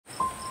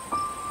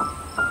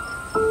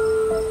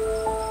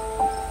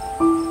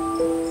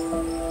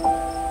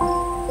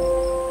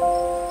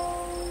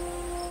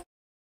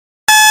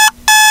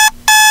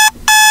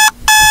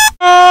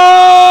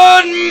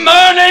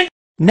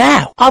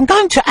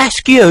to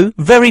ask you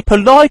very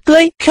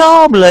politely,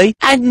 calmly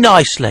and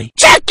nicely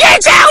to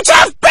get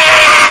out of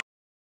bed!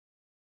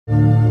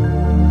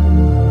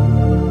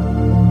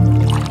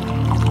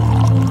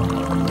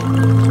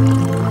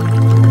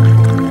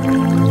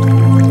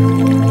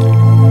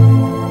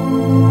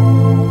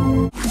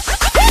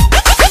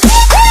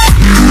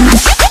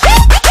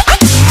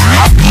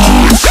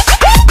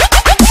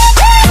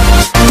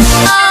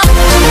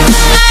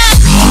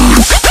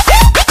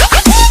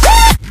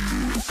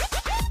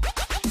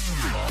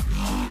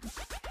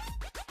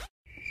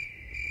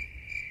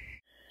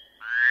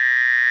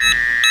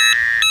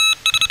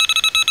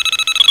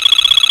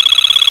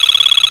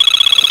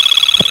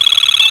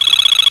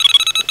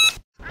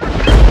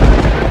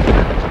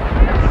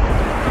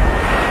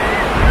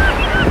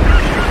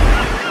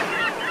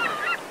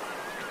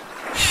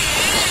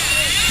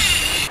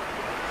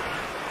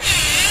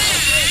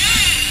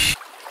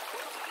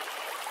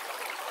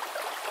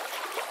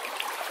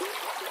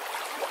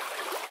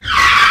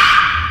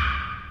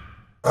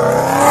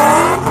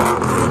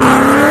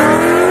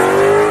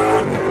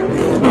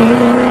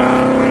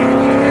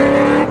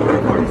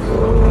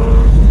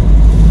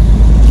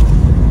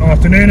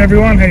 Afternoon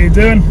everyone, how you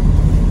doing?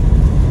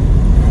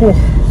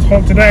 It's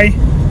hot today.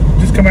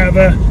 Just come out of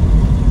the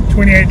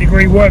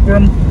 28-degree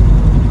workroom.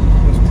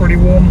 It's pretty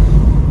warm.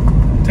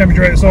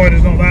 Temperature outside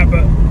is not that,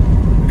 but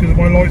because of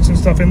my lights and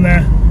stuff in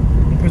there,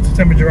 it puts the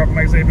temperature up and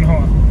makes it even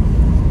hotter.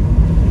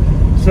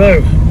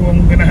 So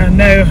I'm going to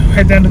now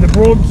head down to the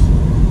Broads.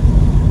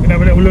 I'm going to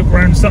have a little look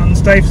around Sutton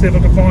Staithe, see if I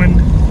can find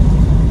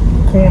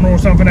a corner or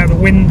something out of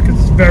the wind, because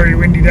it's a very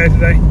windy day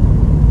today.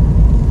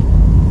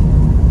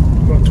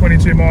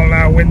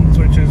 22-mile-an-hour winds,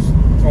 which is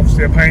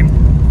obviously a pain.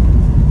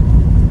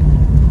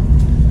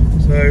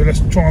 So let's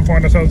try and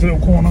find ourselves a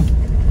little corner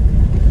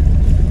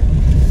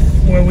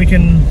where we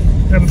can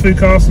have a food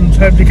cast and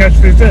hopefully catch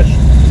a few fish.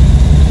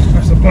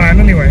 That's the plan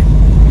anyway.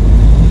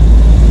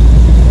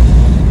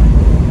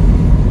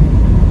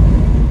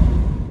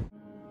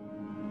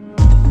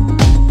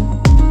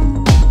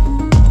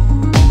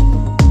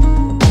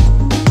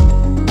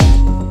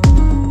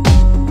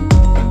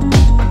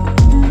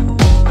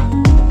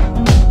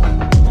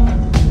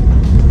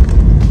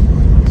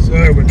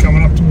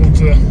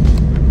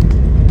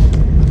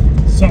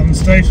 Sutton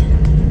Staithe.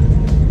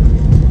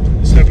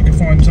 Let's hope we can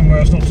find somewhere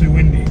that's not too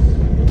windy.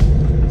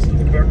 It's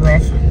looking a bit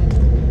rough.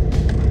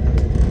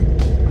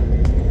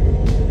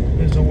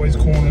 There's always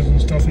corners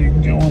and stuff you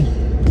can go on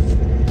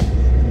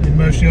in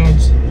most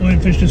yards. I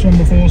haven't fished this one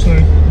before, so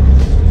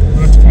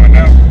we'll have to find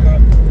out.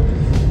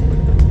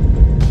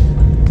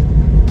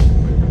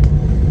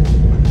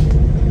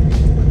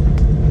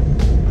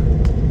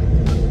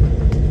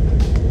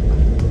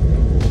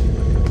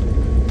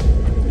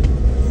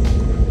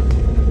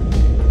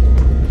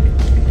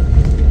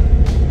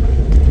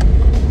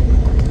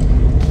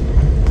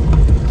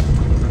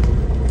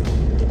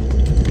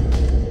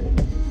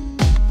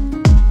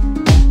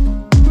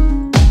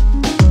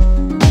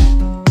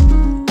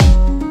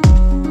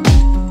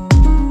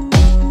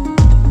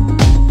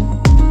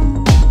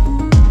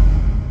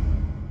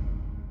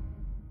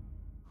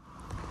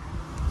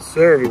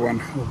 So everyone,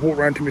 I've walked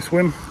around to my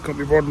swim, got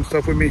my rod and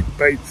stuff with me,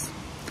 baits,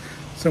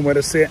 somewhere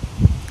to sit,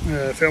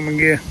 filming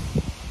gear,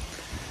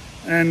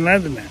 and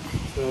landed now.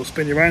 So I'll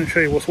spin you around and show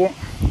you what's what,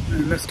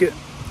 and let's get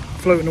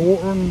floating in the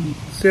water and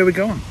see how we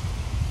go on.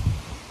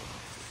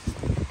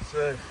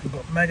 So we've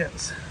got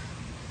maggots,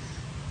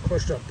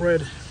 crushed up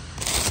bread,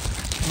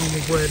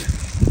 normal bread,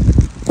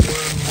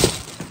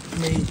 worms,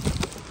 meat,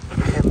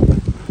 hemp.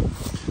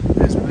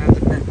 There's my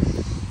landed now.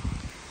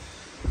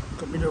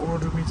 Got my little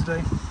rod with me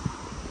today.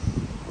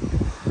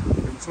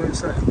 Float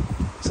set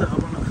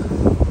up on it.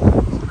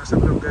 So let's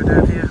have a little go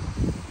down here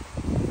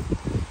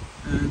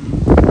and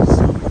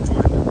see what we can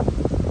find.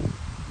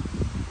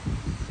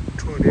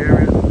 Try the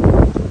area.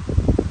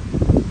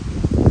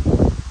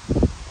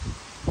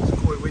 It's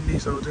quite windy,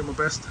 so I'll do my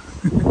best.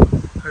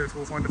 Hopefully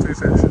we'll find a few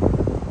fish.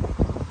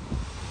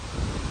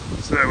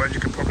 So as you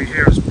can probably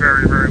hear, it's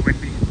very, very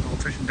windy. I'm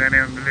fishing down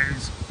here in the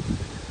lilies.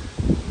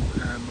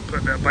 I put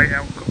a bit of bait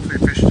out, got a few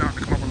fish starting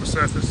to come up on the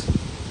surface.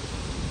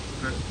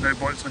 But no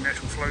bites on the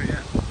actual float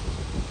yet.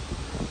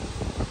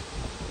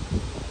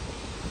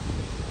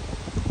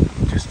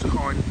 Just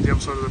behind the other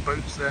side of the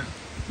boats there,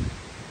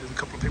 there's a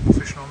couple of people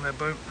fishing on their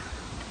boat.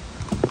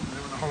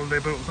 They're on a holiday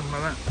boat or something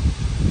like that.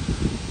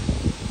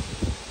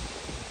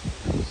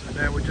 So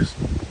now we just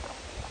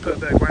put a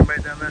bit of ground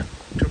bait down there,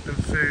 chucked a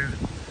few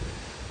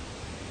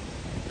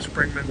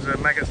springlings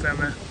and maggots down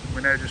there.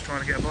 We're now just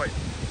trying to get a bite.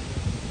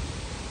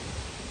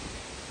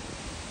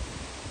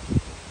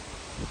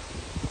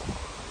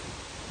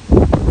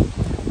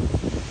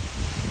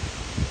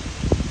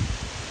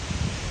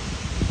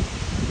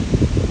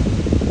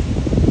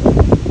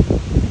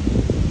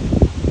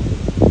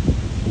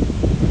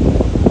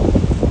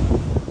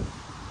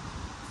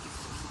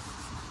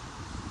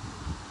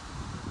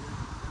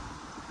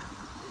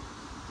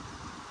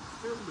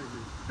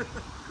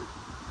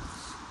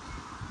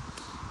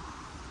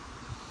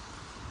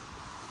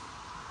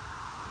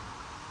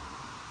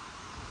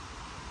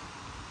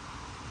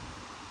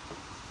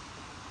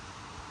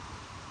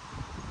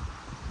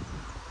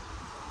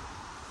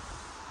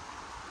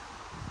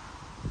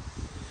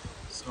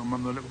 So I'm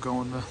on the little go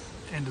on the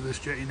end of this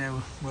jetty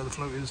now where the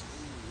float is.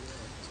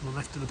 To the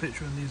left of the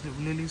picture and these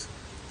little lilies.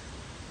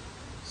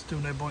 Still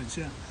no bites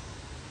yet.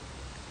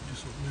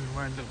 Just sort of moving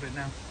around a little bit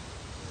now.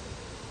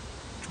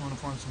 Trying to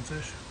find some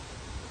fish.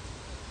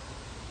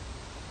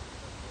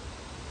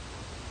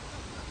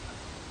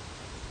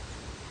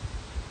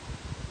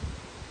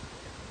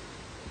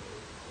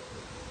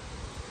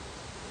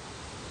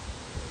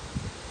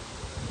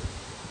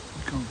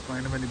 Can't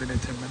complain, I've only been here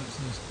 10 minutes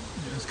and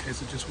it's a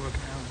case of just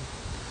working it out and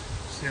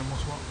seeing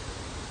what's what.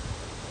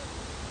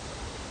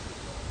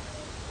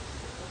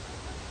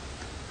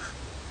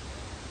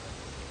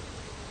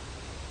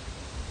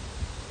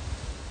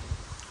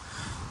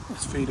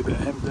 Let's feed a bit of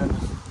hemp down,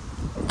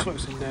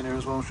 close in down here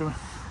as well, shall we?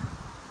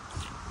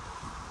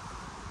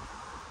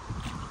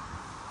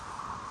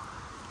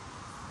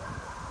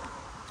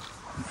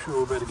 I'm sure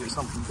we'll better get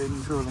something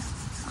feeding, surely.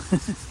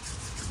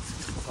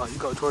 Right, you've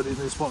got to try these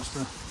new spots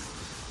to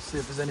see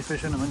if there's any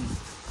fish in them, haven't you?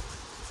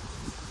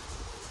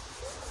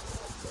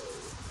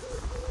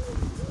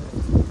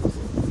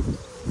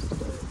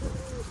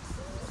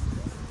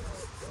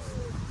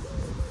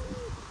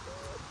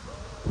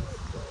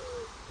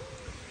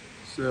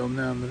 So I'm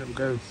now on the little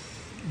go.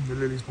 The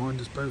lilies behind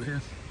this boat here.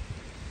 You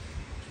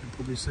can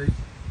probably see.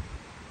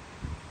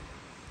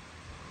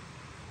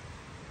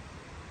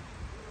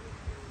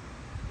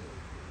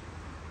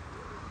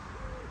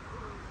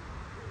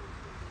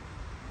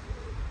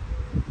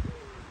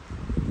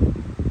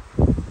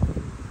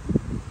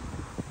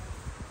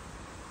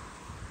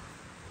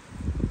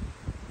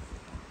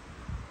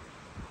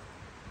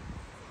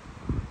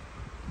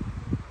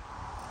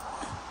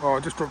 Oh, I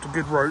just dropped a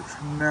good roach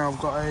and now I've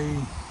got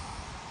a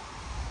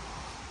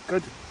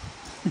gudgeon.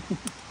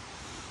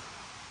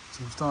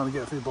 So I'm starting to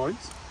get a few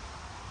bites.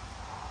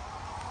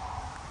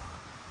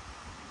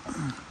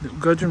 Little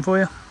gudgeon for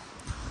you.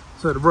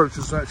 So the roach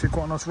was actually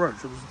quite a nice roach.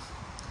 It was,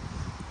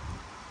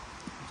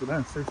 I don't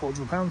know, 3/4 of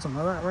a pound,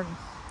 something like that, I reckon.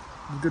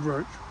 It was a good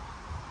roach.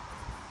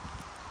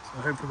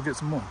 So hopefully we'll get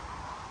some more.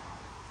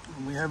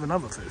 And we have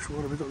another fish.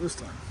 What have we got this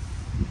time?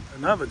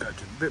 Another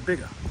gudgeon, a bit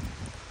bigger.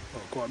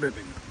 Well, quite a bit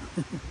bigger.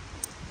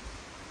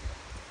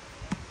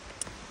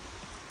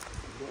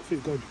 Got a few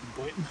gudgeons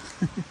biting.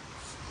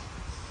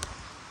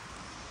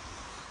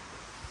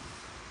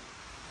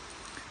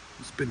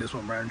 Spin this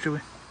one round, shall we?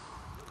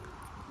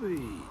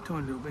 Whee,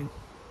 tiny little thing.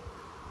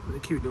 They're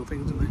cute little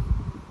things, aren't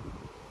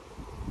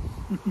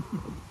they?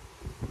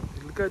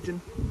 Little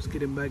gudgeon. Let's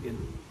get him back in.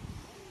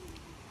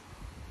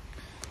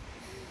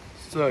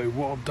 So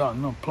what I've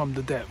done, I've plumbed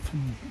the depth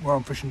where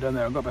I'm fishing down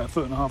there. I've got about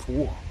 1.5 foot of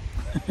water,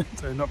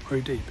 so not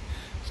very deep.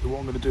 So what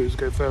I'm going to do is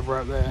go further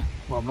out there.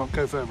 Well, I'm not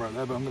go further out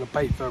there, but I'm going to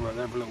bait further out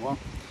there for a little while,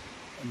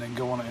 and then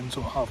go on it in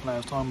sort of half an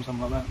hour's time or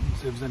something like that, and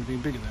see if there's anything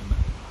bigger down there.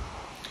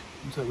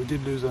 And so we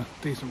did lose a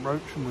decent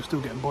roach, and we're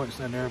still getting bites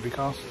down there every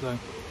cast. So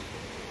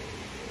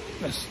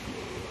let's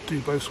do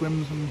both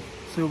swims and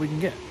see what we can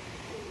get.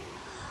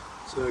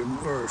 So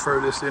where I throw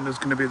this in is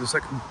going to be the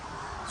second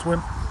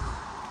swim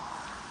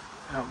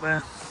out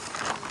there.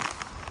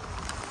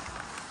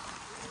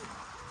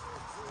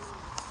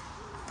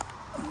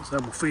 So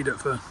we'll feed it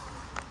for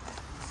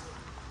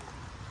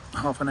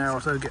half an hour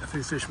or so, get a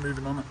few fish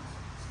moving on it,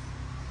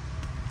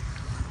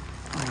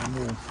 and then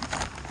we'll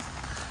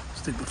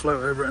stick the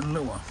float over it in a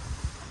little while.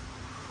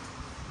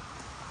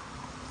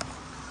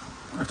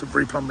 I have to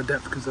re-plumb the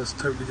depth because that's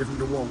totally different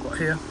to what I've got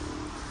here.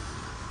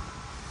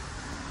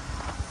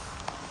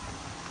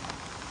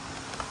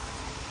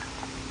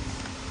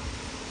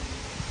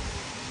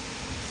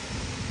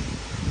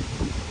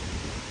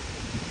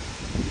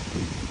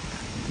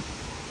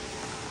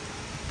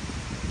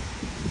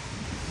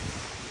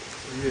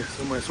 Yeah,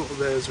 somewhere sort of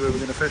there is where we're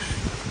going to fish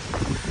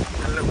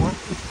in a little while.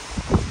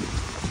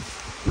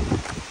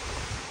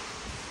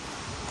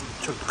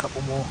 Chucked a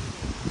couple more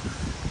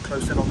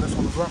close in on this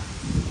one as well.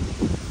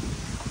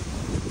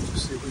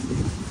 Just see if we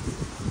can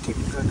keep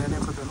it going down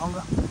here for a bit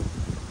longer.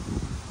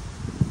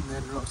 And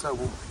then like I say,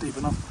 we'll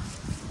deepen up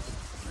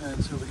and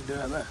see what we can do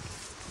out there.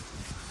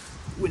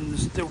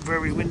 Wind's still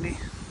very windy.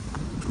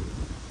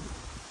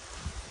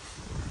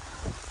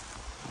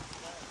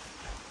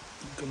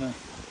 I'm gonna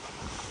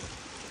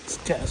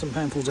scatter some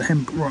handfuls of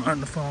hemp right out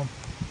the farm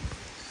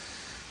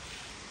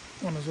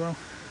one as well.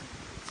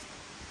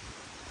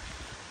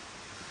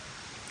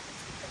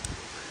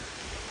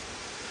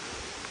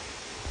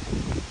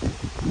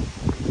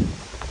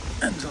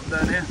 And some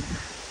down here.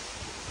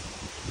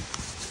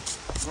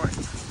 Right,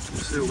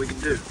 let's see what we can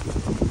do.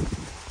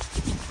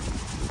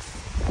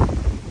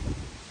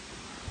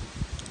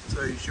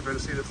 So you should be able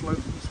to see the float.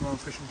 That's why I'm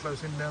fishing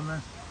close in down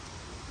there.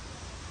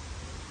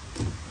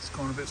 It's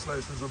gone a bit slow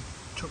since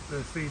I've chucked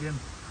the feed in.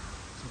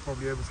 So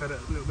probably overfed it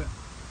a little bit.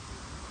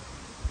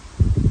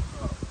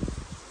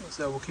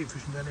 So we'll keep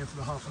fishing down here for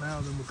the half an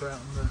hour, then we'll go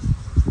out on the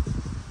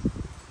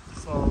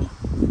far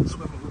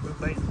swim it with a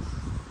bait.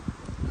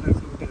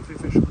 Hopefully we'll get a few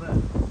fish from there.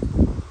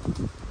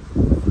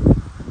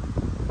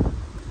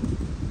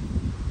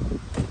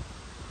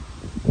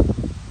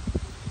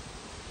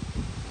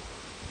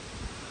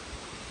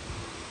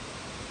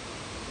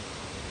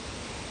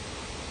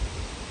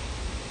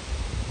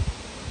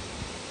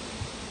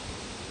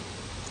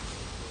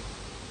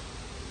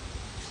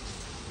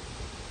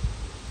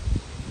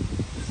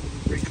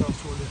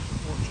 broadcast while you're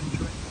watching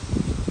to it.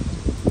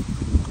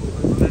 Call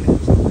them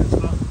millennials and good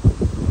stuff.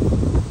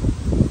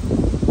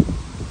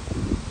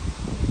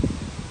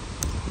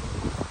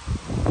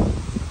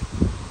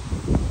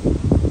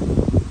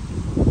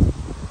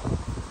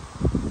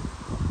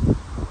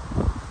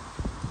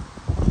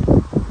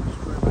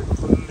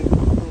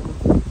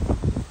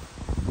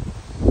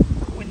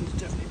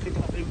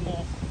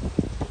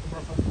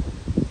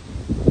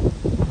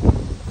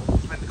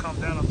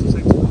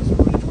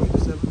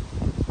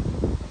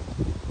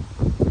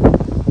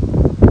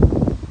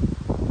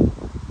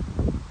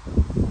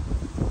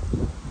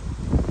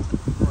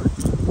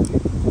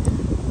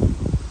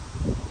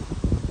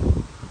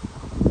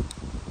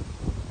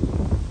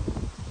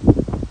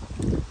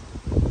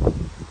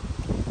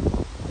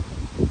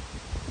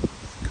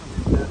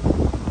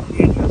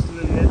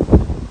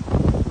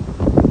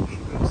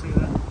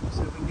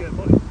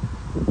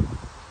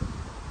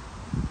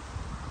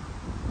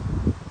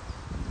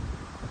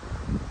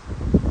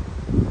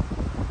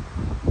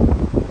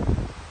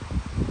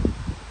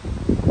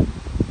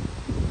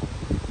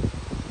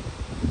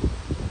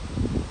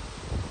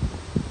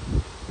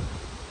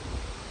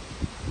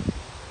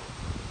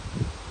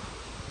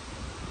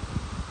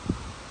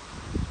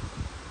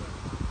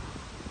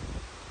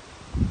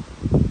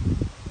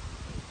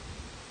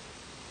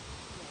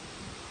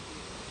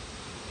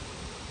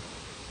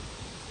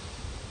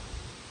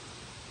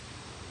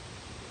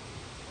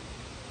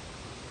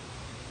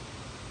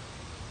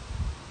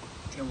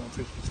 Come on,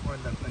 fish, it's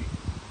fine that way.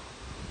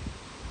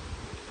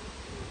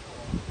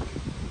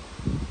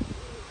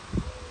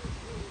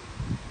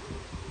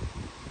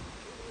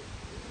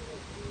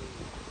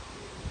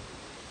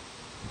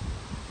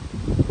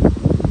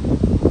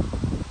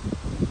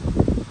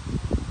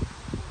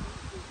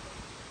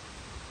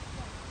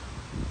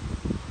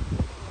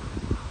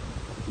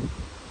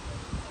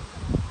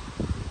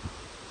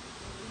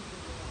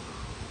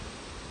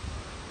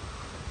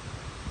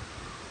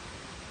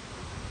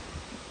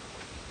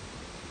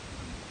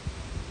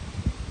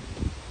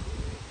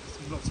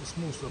 Lots of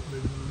small stuff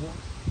moving in the water.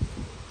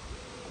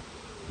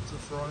 Lots of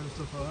fry and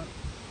stuff like that.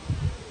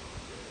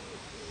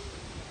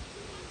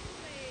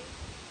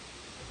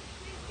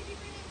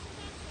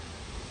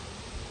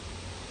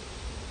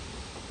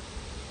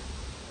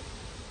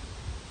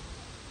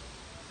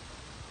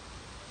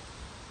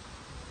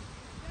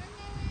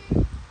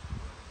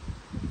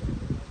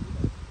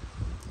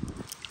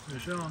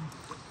 Fish on.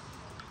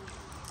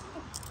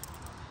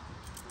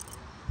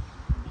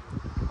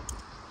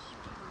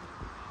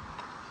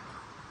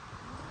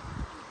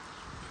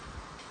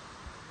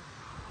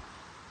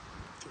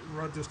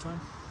 Rod this time.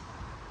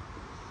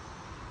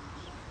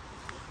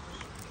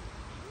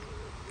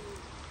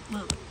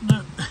 No,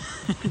 no.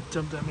 It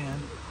jumped at me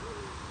hand.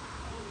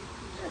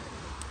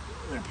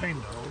 They're a pain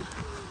to hold.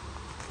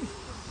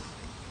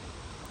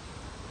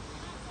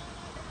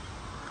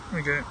 There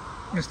we go,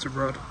 Mr.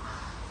 Rod.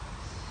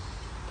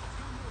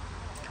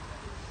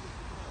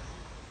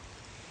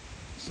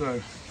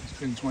 So, it's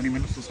been 20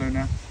 minutes or so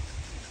now.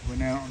 We're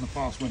now on the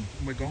fast one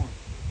and we're gone.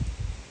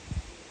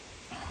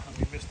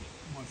 We missed it,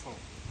 my fault.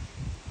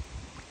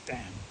 Damn.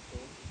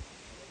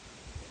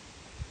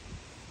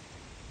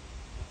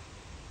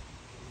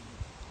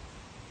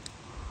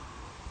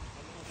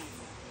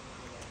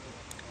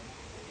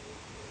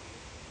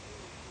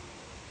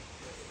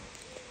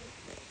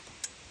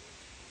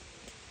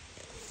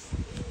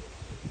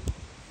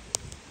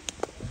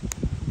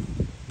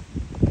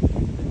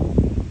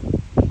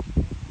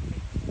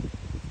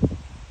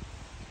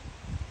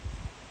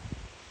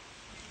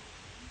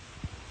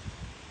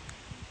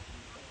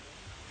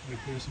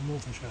 There's some more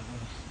fish out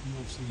there. And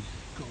obviously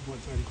got a bite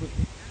fairly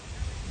quickly.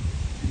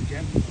 And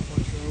again, not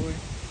quite sure away.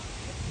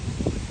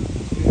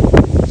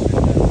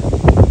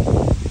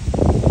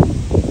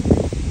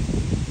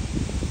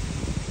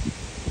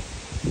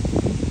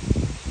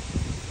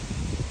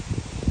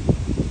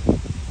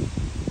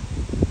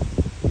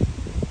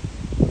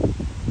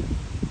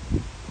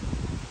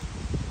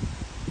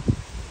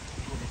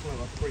 Got the flow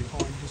up pretty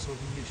high just so I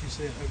can literally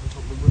see it over the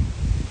top of the room.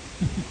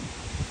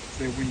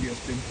 See how windy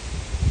it's been.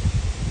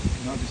 You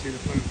can hardly see the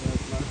flow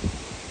flow.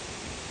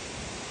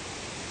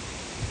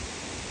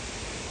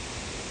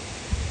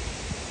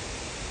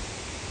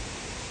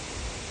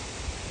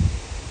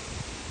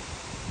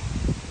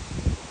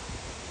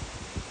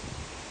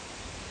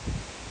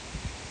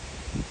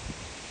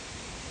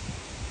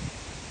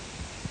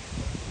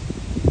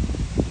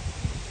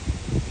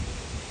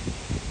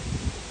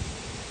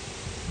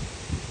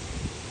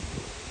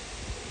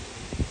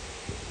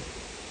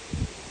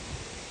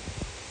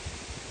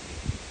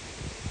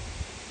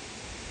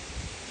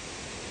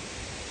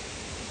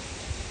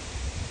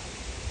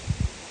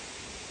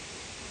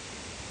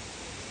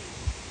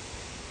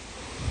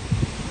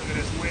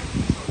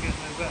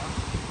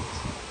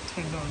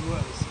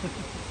 Worse.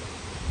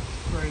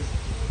 It's crazy.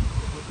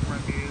 Look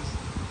around the ears.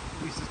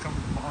 At least it's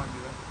coming from behind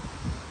you though.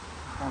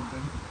 Calmed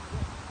in.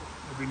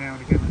 Every now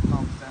and again it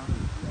calms down.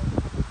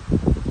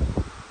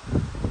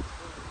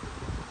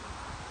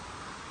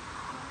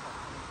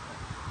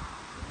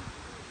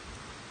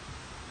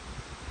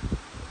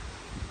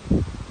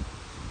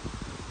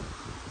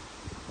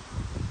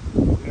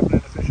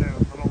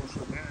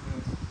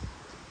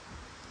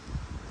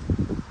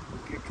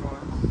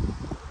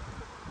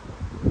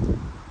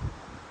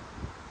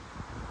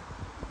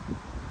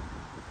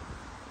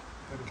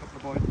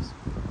 bites.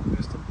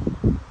 Missed them.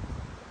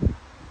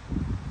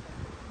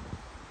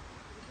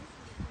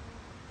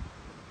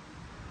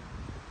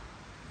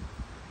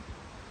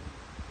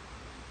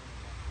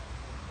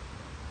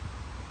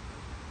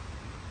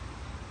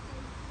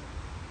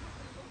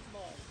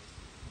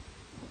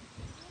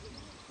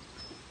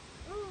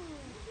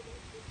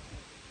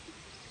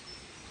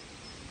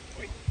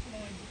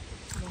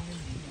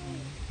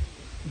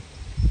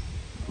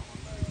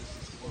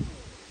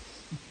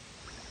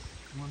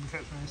 One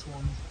catch any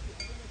swans.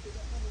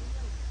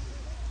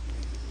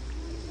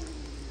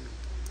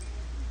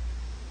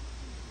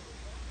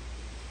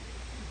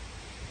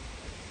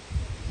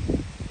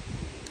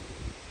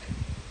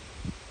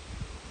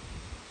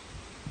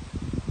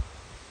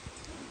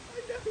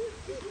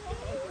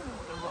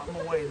 I'm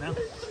away now.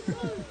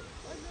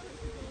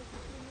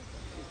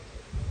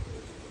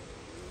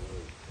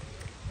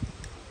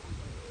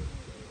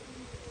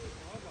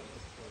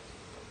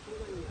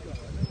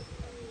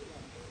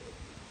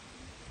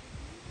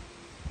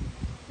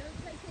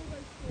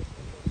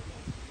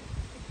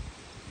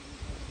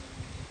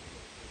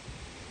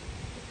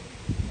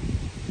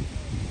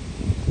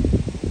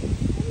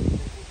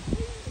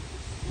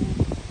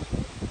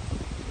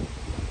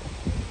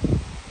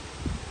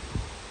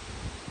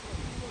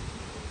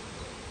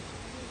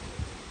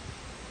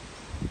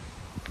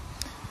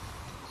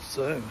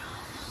 So,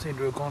 seem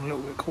to have gone a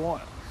little bit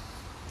quiet.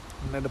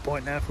 I'm at a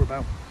point now for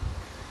about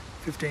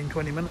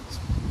 15-20 minutes.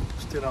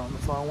 Still out on the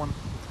far one.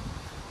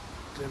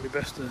 Doing my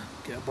best to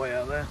get a bite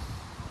out there.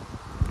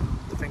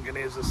 The thinking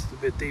is it's a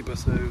bit deeper,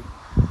 so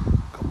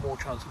got more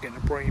chance of getting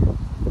a bream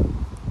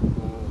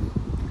or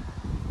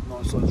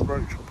nice sized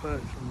roach or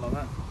perch, something like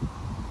that.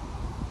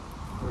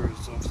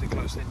 Whereas obviously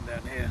close in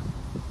down here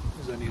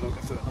is only like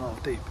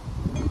 1.5 feet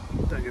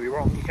deep. Don't get me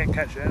wrong, you can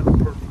catch it out,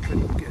 probably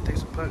could get a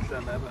decent perch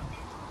down there, but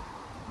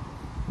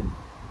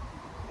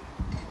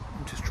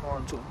I'm just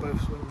trying sort of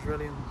both swims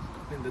really, and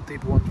I think the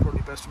deeper one's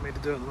probably best for me to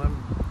do at the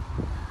moment.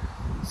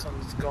 The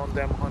sun's gone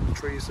down behind the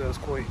trees, so it's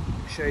quite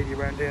shady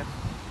around here.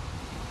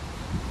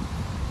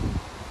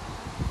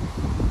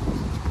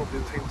 It's probably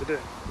the thing to do.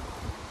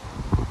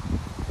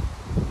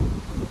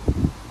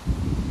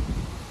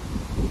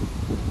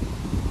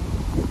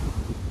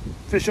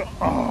 Fish on.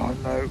 Oh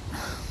no,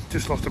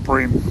 just lost a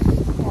bream.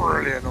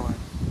 Really annoying.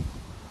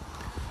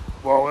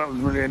 Well, that was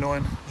really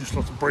annoying. Just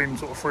lost a bream,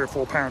 sort of 3 or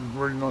 4 pound.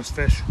 Really nice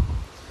fish.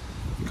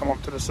 Come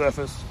up to the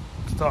surface,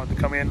 started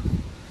to come in.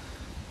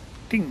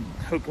 Ding,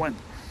 hook went.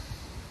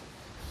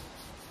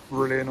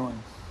 Really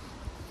annoying.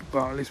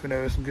 But at least we know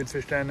there's some good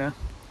fish down there.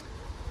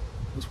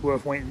 It's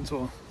worth waiting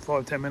sort of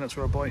 5-10 minutes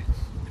for a bite.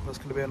 If that's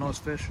going to be a nice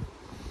fish.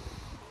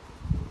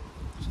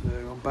 So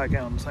I'm back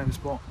out on the same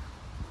spot.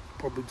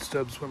 Probably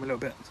disturb the swim a little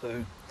bit,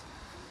 so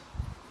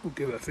we'll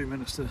give it a few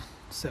minutes to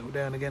settle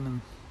down again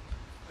and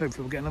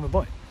hopefully we'll get another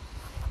bite.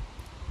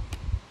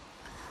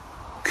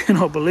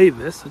 Cannot believe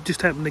this, it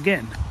just happened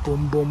again.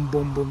 Boom, boom,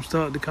 boom, boom,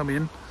 started to come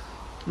in,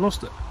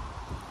 lost it.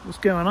 What's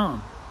going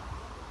on?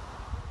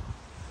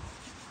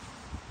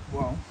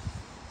 Well,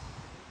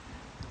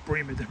 the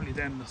bream are definitely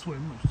down in the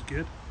swim, which is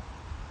good.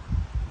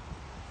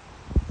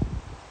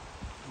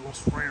 I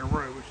lost 3 in a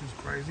row, which is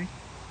crazy.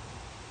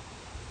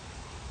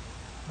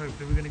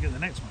 Hopefully we're going to get the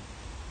next one.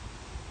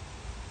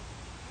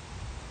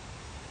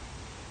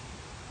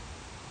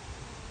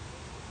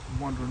 I'm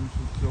wondering,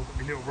 because I've got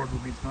my little rod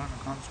with me tonight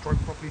and I can't strike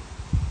properly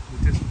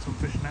the distance I'm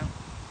fishing out.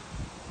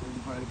 So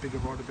if I had a bigger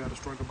rod I'd be able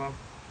to strike above.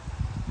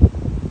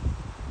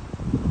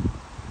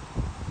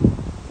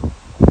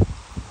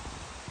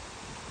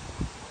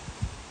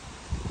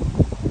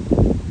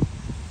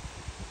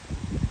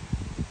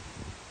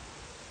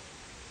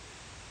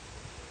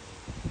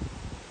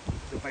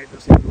 The bait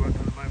that seems to be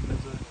working at the moment is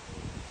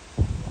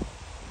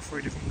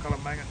 3 different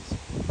coloured maggots.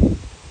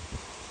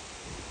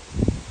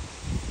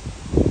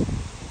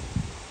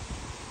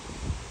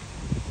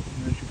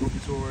 And as you probably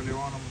saw earlier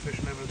on, I'm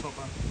fishing over the top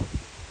of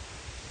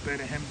a bed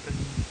of hemp and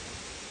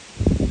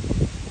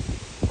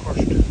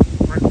crushed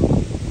redwood.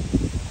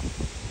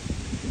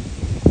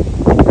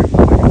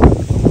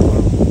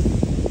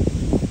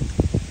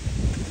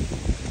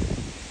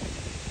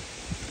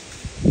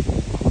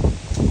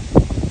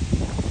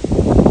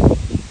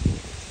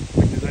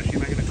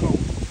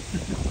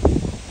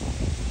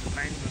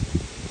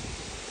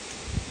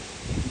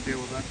 Deal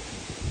with that.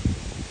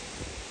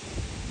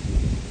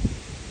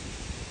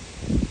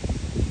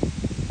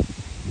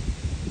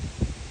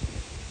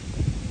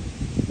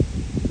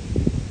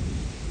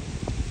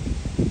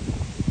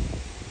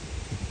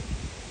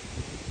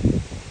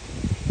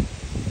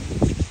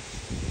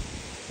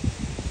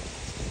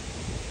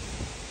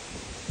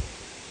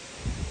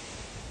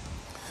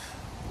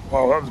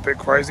 Wow, that was a bit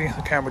crazy.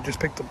 The camera just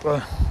picked up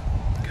the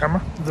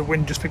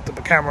wind just picked up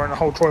the camera and the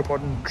whole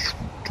tripod and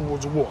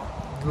towards the water.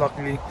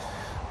 Luckily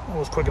I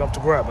was quick enough to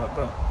grab it,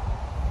 but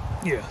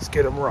yeah, it's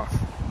getting rough.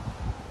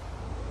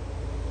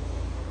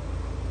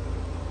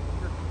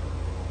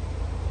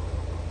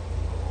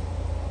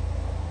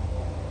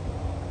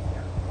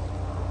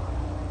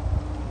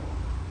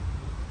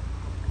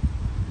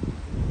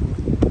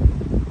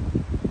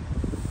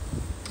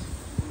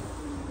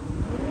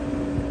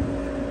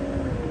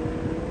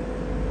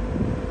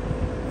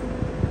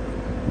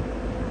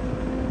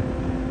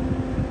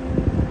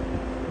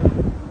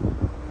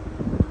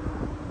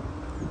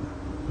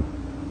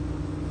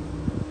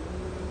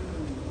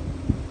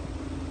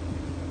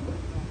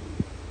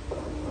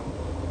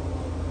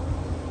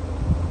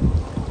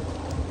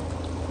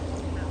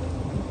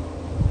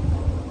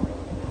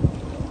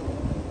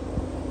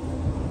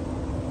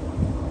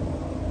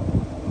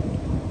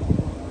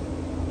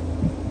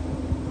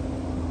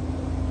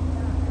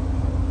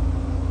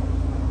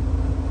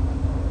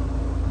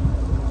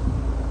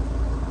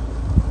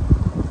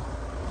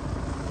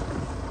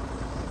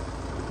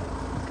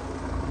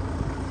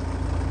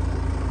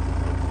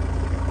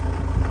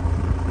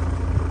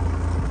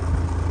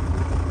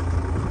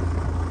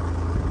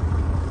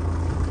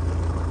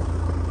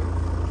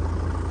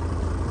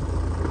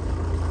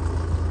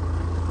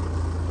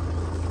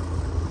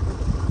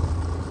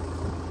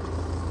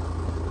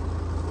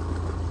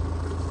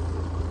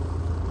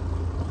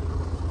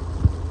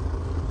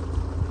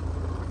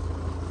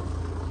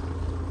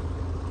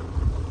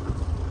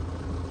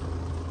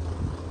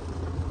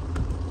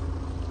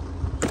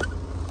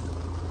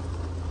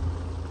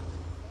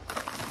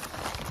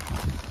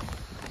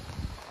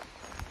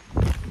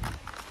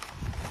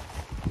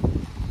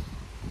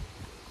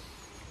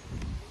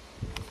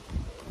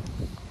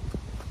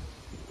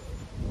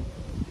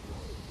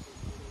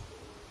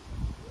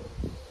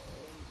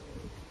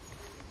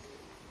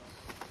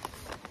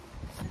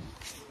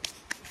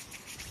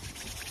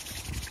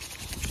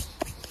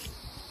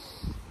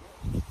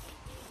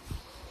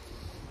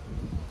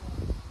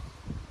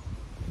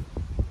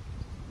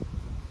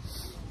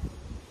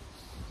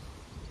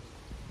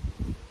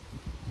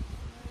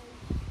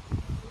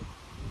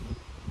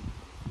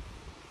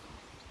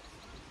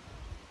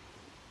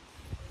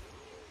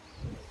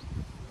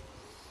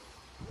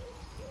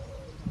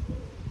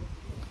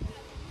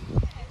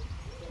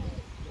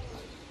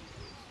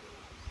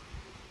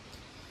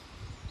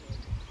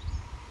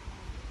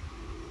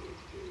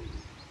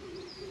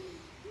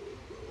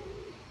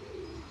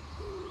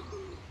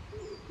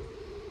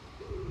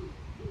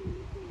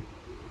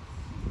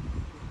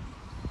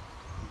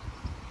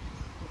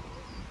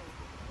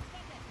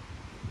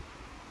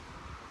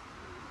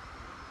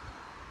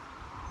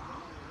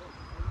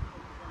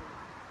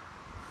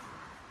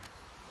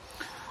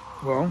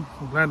 Well,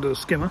 we've landed a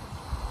skimmer.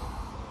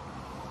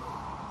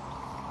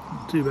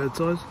 Not too bad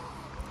size.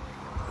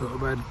 Got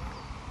about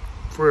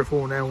 3 or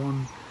 4 now,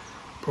 one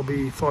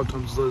probably 5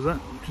 times the size of that,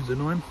 which is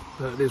annoying.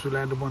 But at least we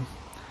landed one.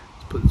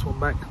 Let's put this one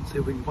back and see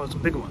if we can find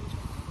some bigger ones.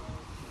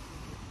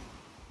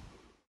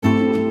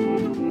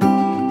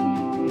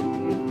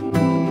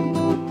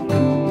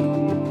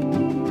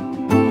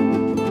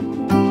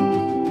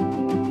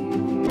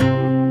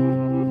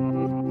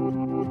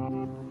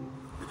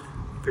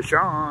 Fish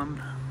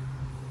on.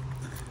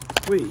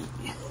 Whee.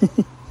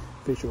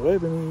 Fish all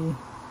over me.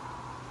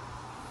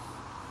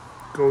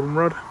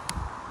 Goldenrod.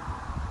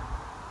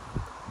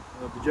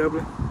 Lovely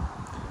jubbly.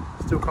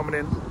 Still coming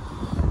in.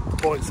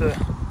 Bites are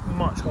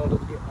much harder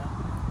to get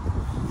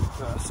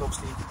now. It's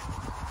obviously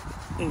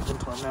evening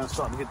time now, it's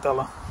starting to get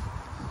duller.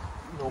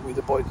 Normally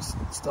the bites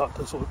start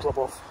to sort of drop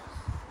off.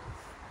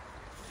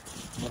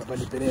 I've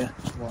only been here,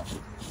 what,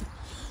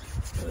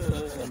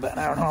 about an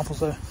hour and a half or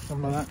so,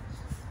 something like that.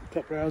 A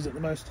couple of hours at the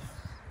most.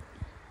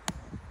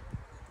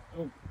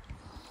 Oh,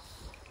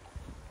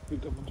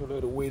 picked up onto a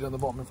load of weed on the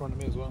bottom in front of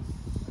me as well.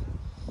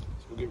 So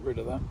we'll get rid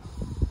of that.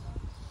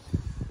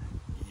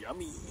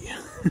 Yummy!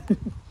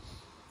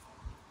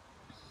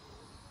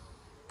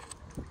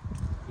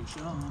 Fish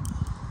on.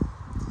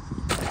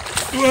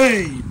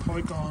 Way!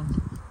 Pike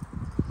on.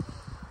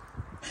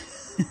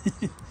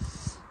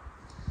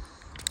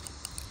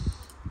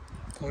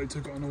 Pike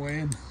took it on the way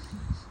in. As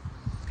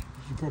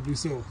you probably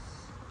saw.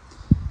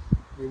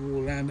 We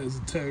will land as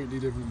a totally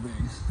different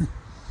thing.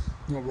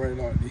 Not very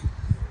likely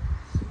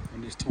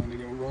on this tiny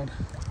little rod,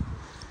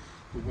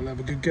 but we'll have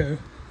a good go.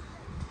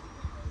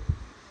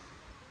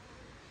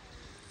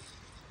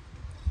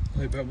 I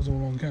hope that was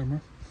all on camera.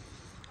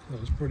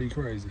 That was pretty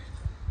crazy.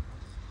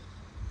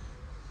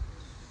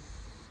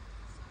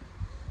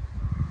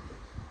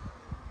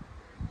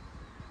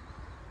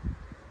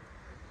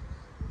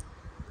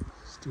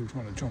 Still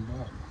trying to jump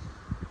up.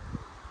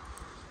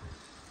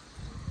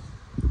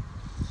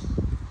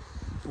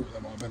 Thought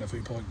that might have been a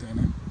few pike down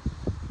there.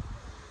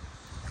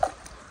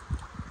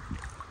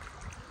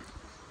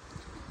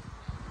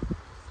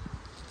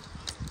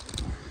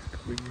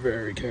 Gotta be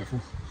very careful.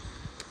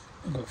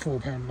 I've got a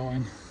 4-pound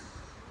line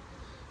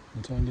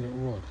and a tiny little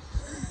rod.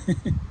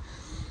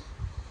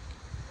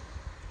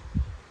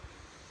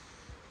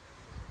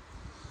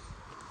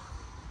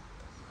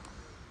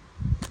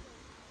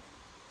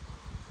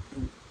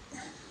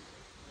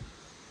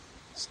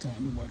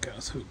 Starting to work out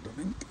it's hooked, I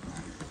think.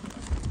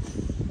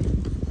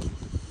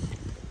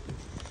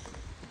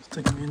 It's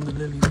taking me in the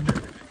lilies and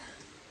everything.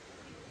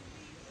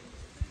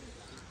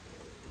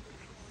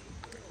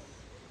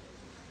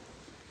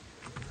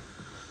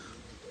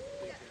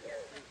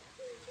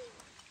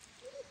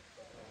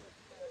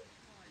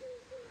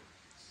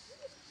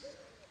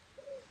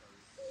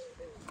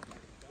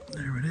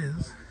 There it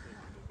is.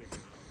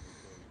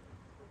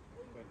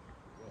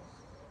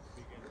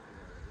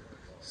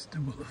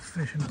 Still got the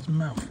fish in its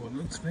mouth, what it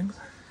looks like.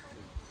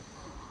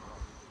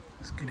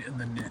 Let's get it in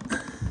the net.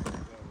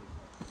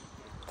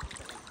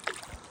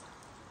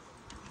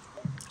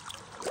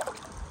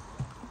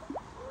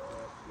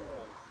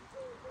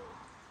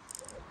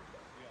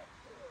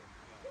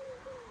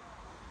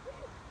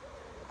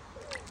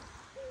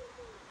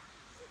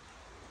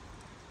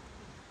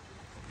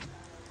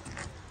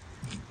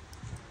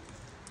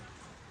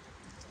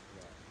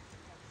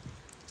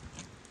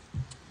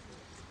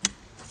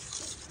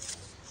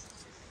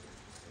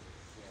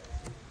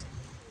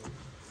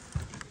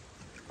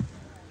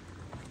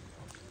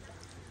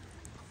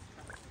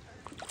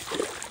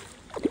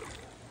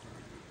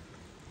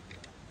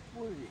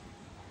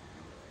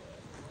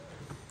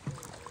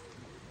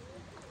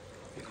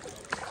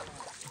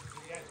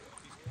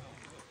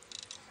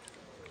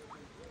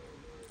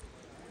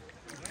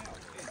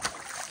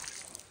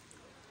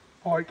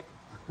 Pike.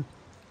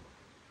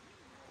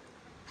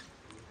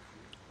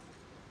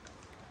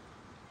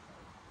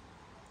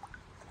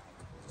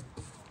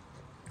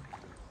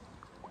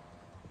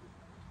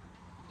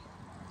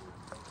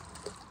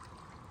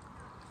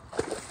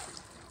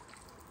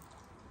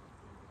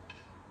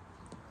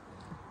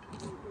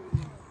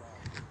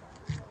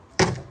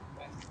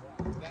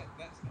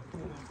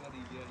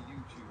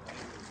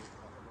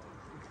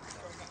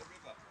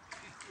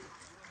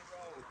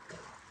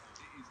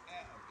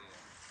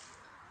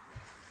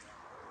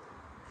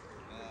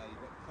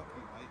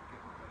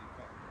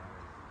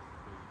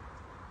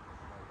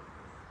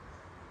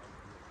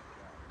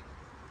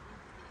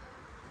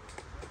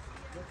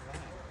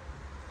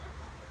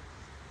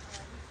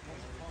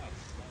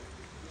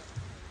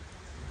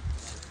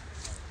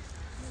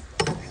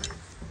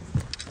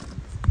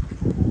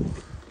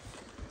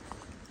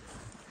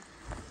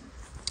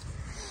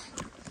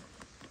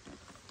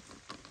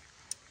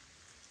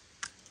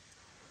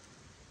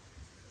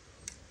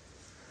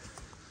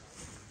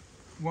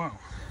 Wow.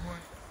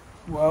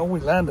 Well, we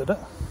landed it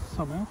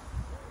somehow.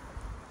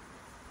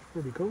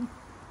 Pretty cool.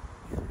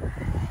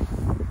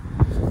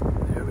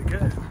 There we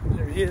go.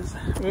 There he is.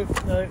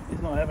 Oops, no,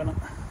 he's not having it.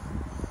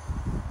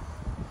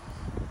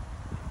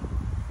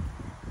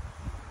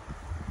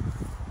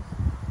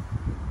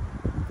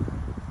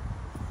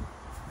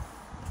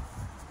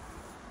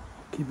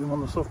 keep him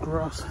on the soft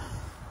grass.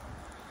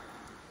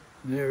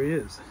 There he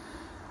is.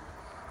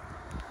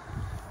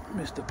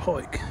 Mr.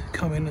 Pike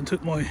come in and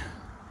took my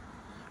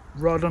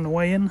rod on the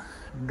way in.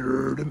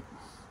 Dirred him.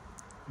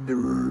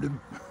 Dirred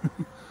him.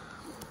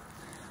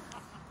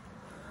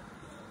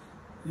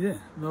 Yeah,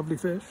 lovely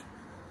fish.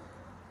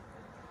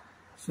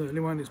 Certainly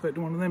weren't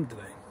expecting one of them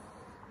today.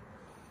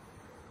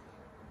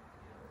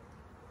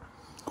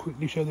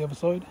 Quickly show the other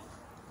side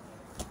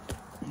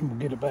and we'll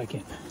get it back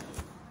in.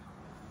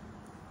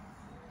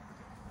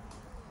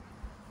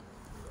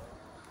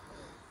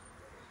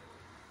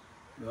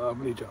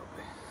 Lovely job.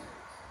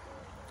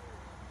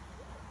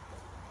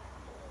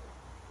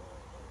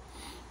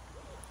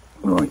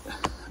 Right,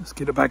 let's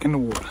get it back in the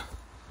water.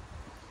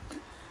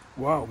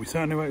 Wow, we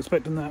certainly weren't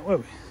expecting that, were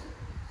we?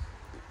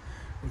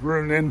 We've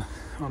reeled in,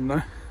 I don't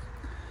know,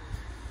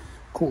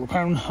 £1/4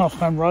 pound,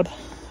 £1/2 rod,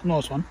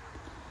 nice one.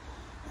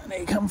 And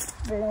he comes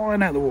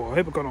flying out of the water. I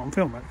hope I got it on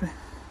film actually.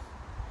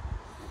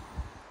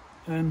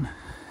 And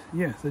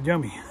yeah, they're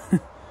yummy.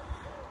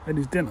 Had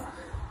his dinner.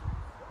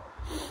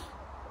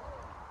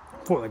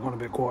 Thought they'd gone a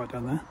bit quiet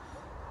down there.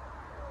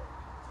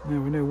 Now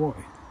we know why.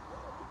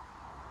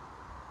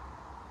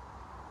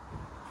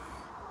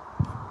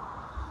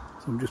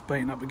 So I'm just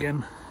baiting up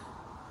again.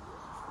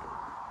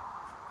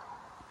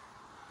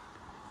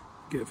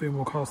 Get a few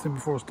more casts in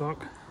before it's dark.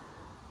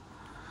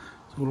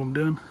 That's all I'm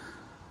doing.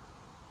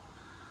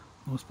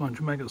 Nice bunch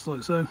of maggots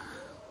like so.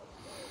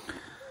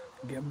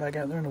 Get them back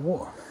out there in the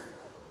water.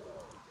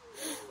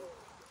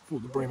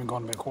 Thought the bream had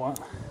gone a bit quiet.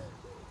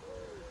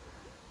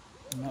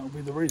 And that'll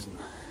be the reason.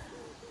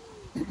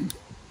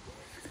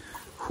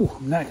 Whew,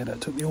 I'm knackered.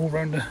 That took me all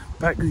round the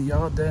back of the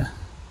yard there.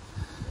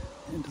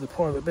 Into the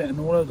private bit and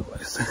all over the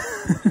place.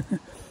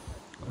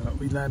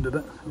 We landed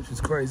it, which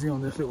is crazy,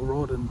 on this little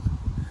rod and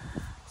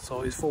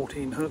size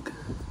 14 hook.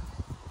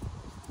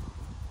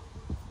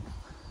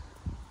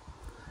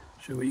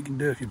 Show what you can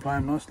do if you play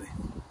them nicely.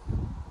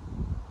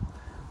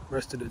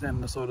 Rested it down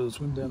on the side of the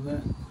swim down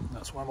there.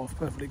 That swam off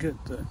perfectly good.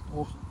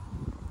 Awesome.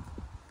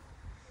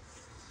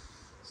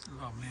 It's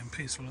lovely and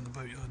peaceful in the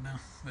boatyard now.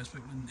 Most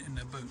people in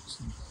their boats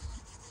and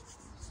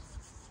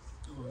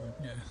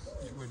yeah,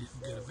 get ready to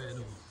go to bed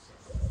or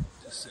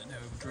just sitting there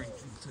with a drink,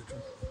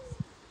 etc.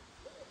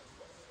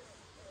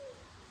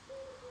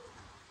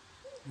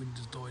 Wind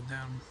has died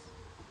down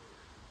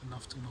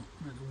enough to not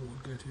let the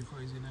water go too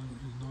crazy now,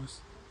 which is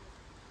nice.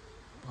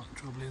 But the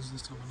trouble is,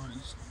 this time of night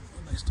is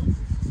when they stop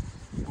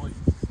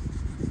biting.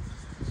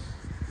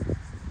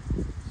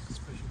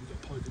 Especially if you've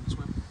got pike in the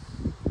swim.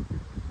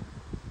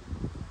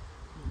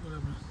 But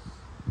whatever.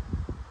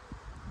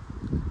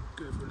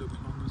 Go for a little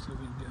bit longer so we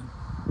can get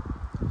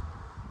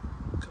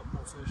a couple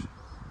more fish. You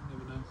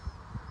never know.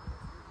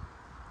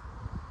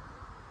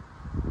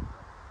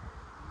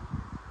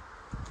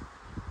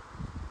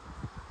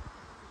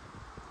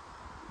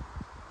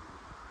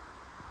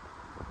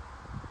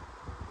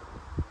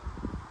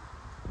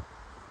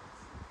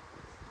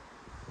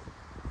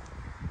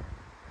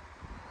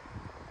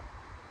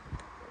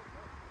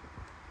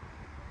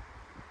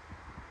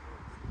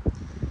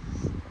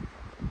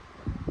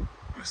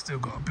 We've still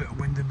got a bit of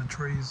wind in the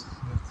trees,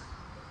 but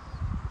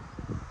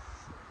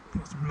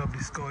got some lovely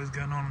skies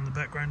going on in the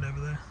background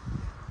over there.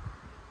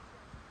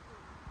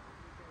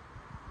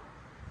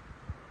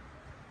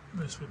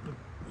 Let's flip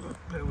the,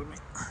 bear with me.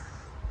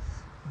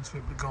 Let's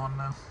flip the gone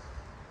now.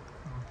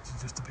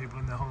 It's just the people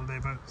in their holiday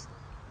boats.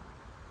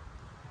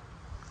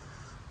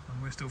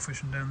 And we're still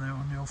fishing down there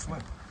on the old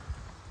flap.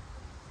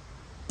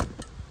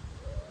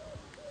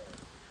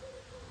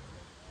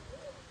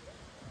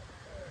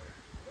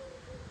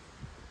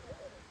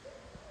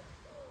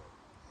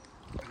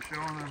 Fish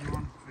on,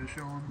 everyone, fish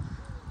on.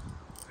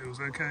 Feels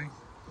okay.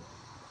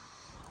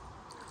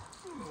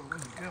 Oh,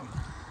 where's it going?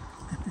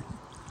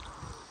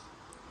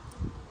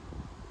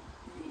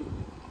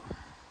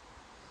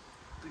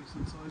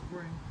 Decent sized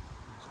bream.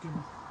 Just give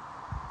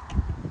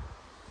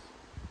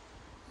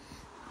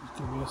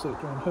me a sec,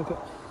 try and hook it.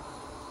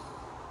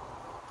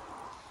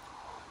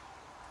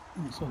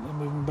 Looks like they're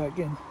moving back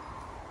in.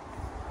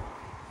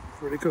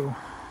 Pretty cool.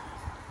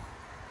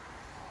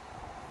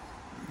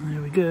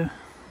 There we go.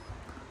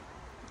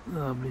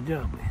 Lovely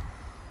jubbly.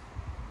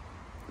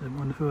 Don't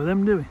want a few of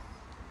them, do we?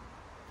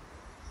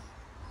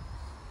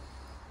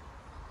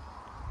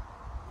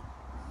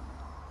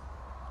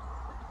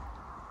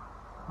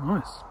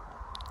 Nice.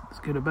 Let's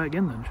get it back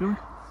in then, shall we?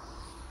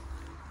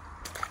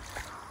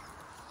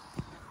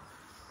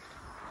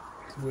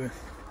 So we're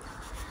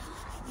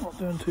not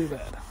doing too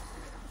bad.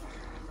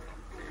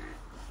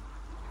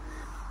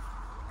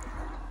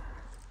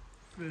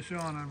 Fish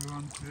on,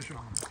 everyone, fish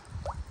on.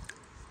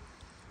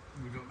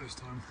 What we got this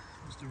time?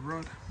 Just a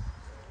rod.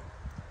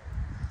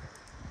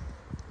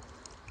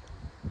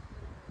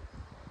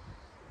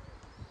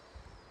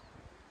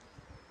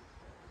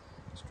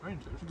 Strange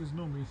actually, because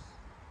normally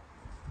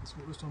it's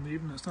what this time of the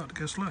evening it starts to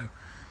go slow.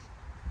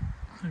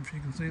 Hopefully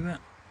you can see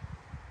that.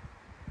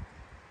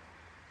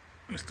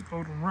 It's the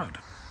golden rod.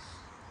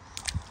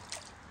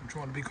 I'm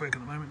trying to be quick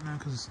at the moment now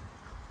because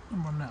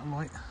I'm running out of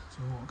light,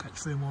 so I'll catch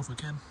a few more if I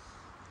can.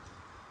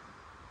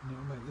 And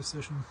it'll make this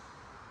session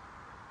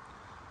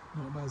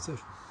not a bad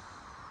session.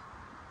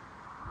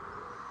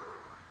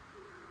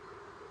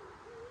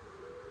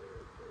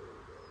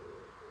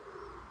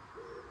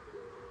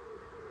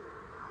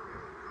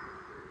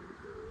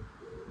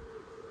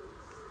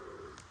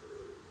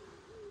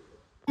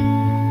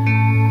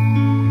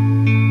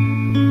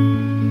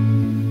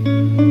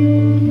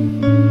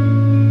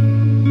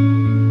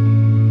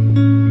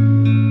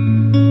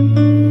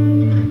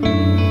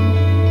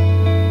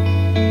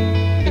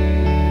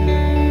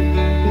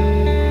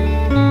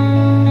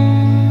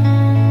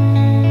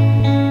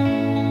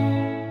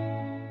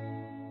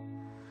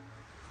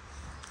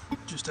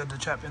 Just had the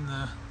chap in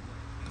the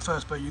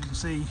first boat, you can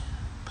see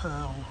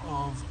Pearl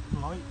of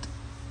Light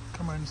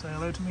come around and say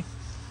hello to me.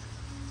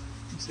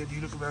 He said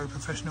you look a very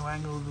professional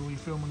angle with all your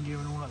filming gear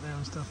and all that there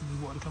and stuff, and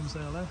he wanted to come and say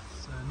hello.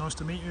 So nice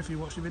to meet you if you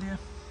watch the video.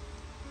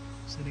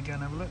 Sit again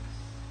and have a look.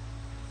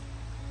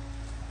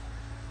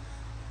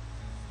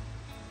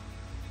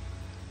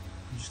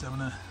 I'm just having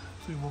a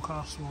few more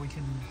casts where we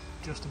can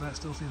just about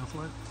still see the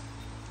float.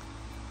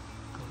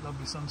 Got a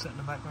lovely sunset in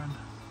the background,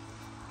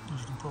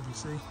 as you can probably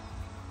see.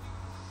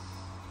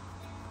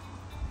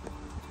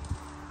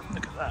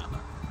 Look at that,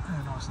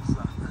 how nice is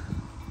that?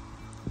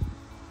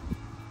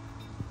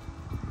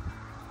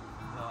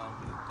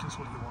 Lovely, just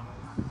what you want.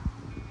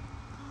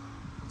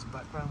 That's the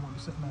background when you're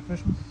sitting there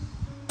fishing.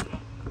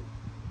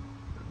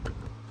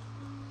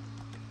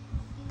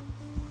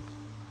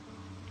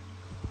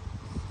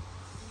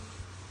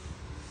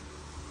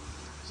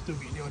 Still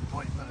getting the odd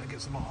bite, but it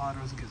gets a lot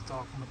harder as it gets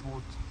dark on the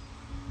boards.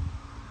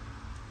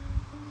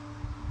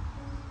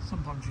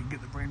 Sometimes you can get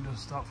the bream to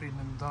start feeding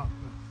in the dark,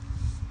 but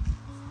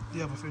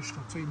the other fish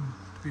stop feeding,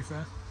 to be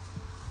fair.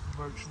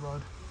 Roach,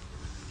 rudd,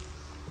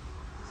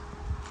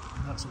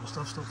 and that sort of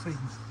stuff stop feeding.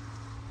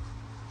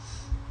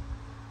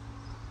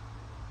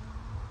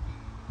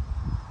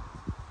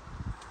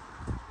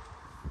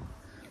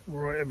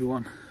 Alright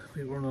everyone,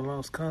 we're on the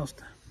last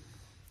cast.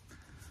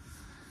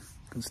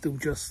 Can still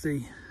just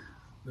see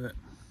that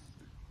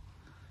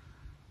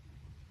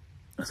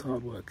that's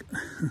hard work.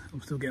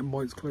 I'm still getting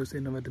bites close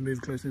in. I've had to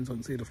move close in so I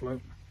can see the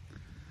float.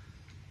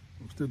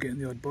 I'm still getting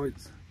the odd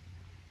bites,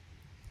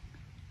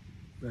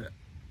 but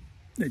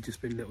they've just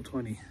been little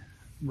tiny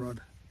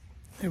rod.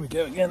 Here we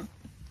go again.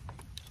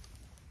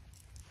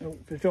 Oh,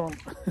 fish on.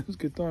 It's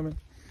good timing.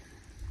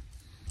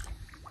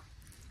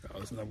 Oh,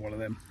 there's another one of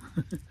them.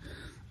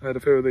 I had a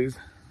few of these.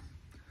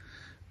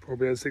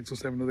 Probably had 6 or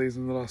 7 of these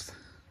in the last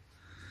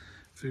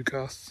few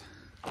casts.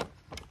 So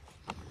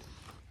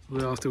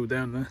they are still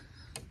down there.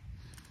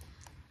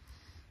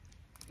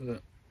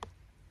 But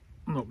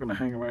I'm not going to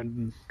hang around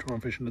and try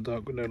and fish in the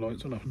dark with no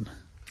lights or nothing.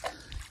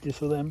 Just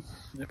for them.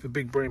 If a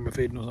big bream are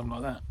feeding or something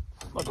like that,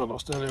 like I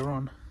lost earlier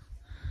on,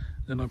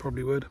 then I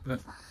probably would. But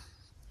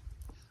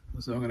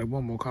so I'm going to have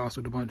one more cast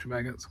with a bunch of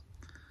maggots,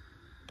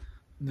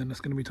 and then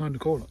it's going to be time to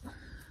call it.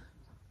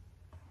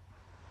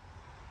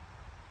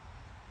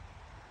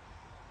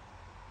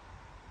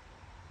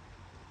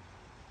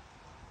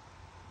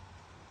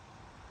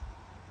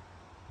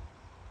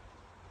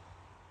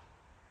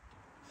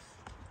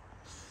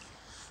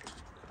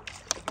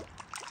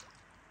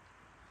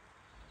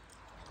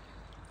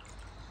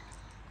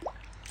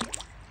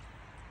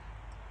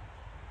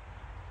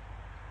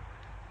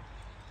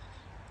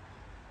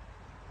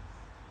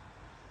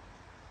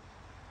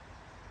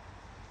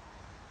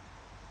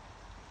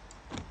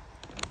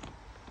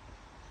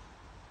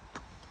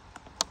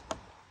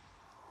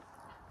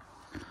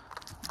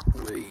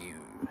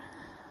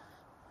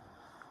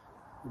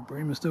 The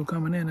bream is still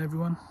coming in,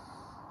 everyone.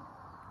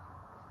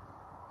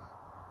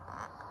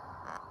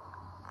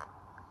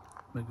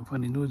 Making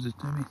funny noises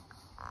to me.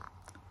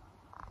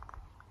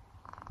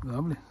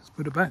 Lovely, let's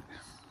put it back.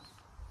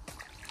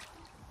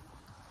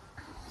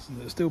 So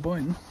they're still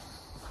biting.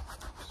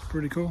 It's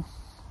pretty cool.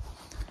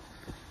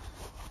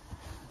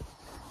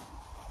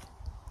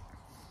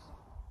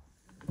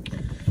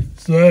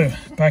 So,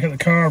 back at the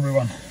car,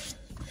 everyone.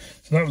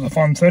 So that was a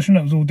fun session.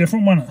 It was all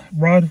different, wasn't it?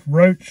 Rudd,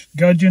 roach,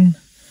 gudgeon,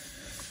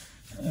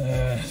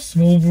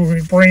 small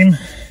bream,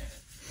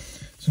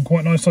 some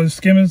quite nice sized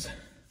skimmers,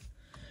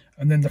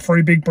 and then the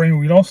 3 big bream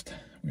we lost,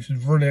 which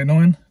is really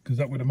annoying because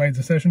that would have made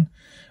the session.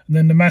 And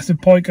then the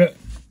massive pike that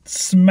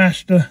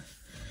smashed the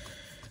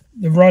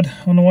rudd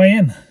on the way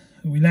in.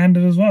 We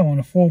landed as well on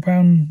a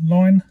 4-pound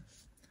line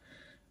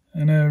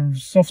and a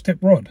soft tip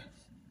rod.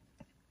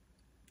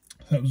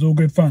 So that was all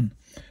good fun.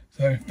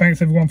 So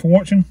thanks everyone for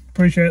watching,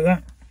 appreciate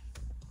that.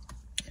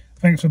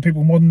 Thanks for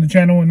people modding the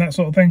channel and that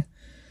sort of thing.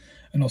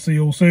 And I'll see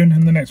you all soon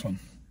in the next one.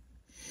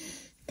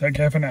 Take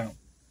care for now.